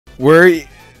Where...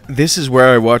 This is where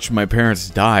I watched my parents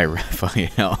die,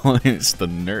 Raphael. It's the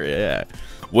nerd, yeah.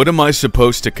 What am I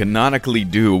supposed to canonically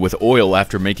do with oil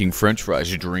after making french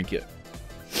fries? You drink it.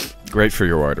 Great for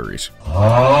your arteries.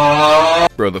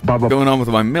 Bro, the f going on with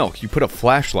my milk? You put a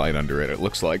flashlight under it, it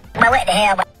looks like. What the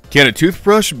hell? Can a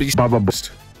toothbrush be...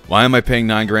 Why am I paying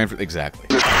 $9 grand for... Exactly.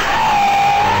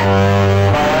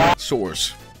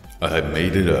 Source. I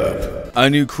made it up. I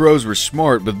knew crows were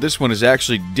smart, but this one is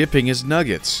actually dipping his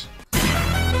nuggets.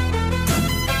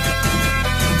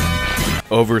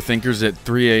 Overthinkers at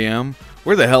 3 a.m.?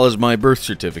 Where the hell is my birth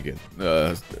certificate?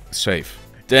 Safe.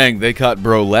 Dang, they caught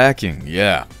bro lacking,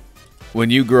 yeah. When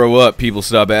you grow up, people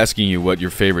stop asking you what your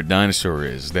favorite dinosaur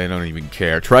is. They don't even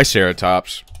care.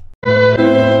 Triceratops.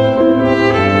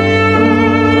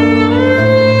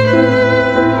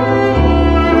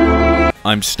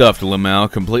 I'm stuffed, Lamau.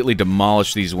 Completely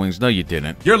demolished these wings. No, you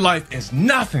didn't. Your life is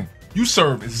nothing. You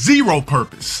serve zero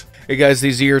purpose. Hey guys,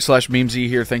 these /memez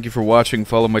here. Thank you for watching.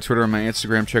 Follow my Twitter and my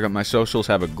Instagram. Check out my socials.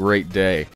 Have a great day.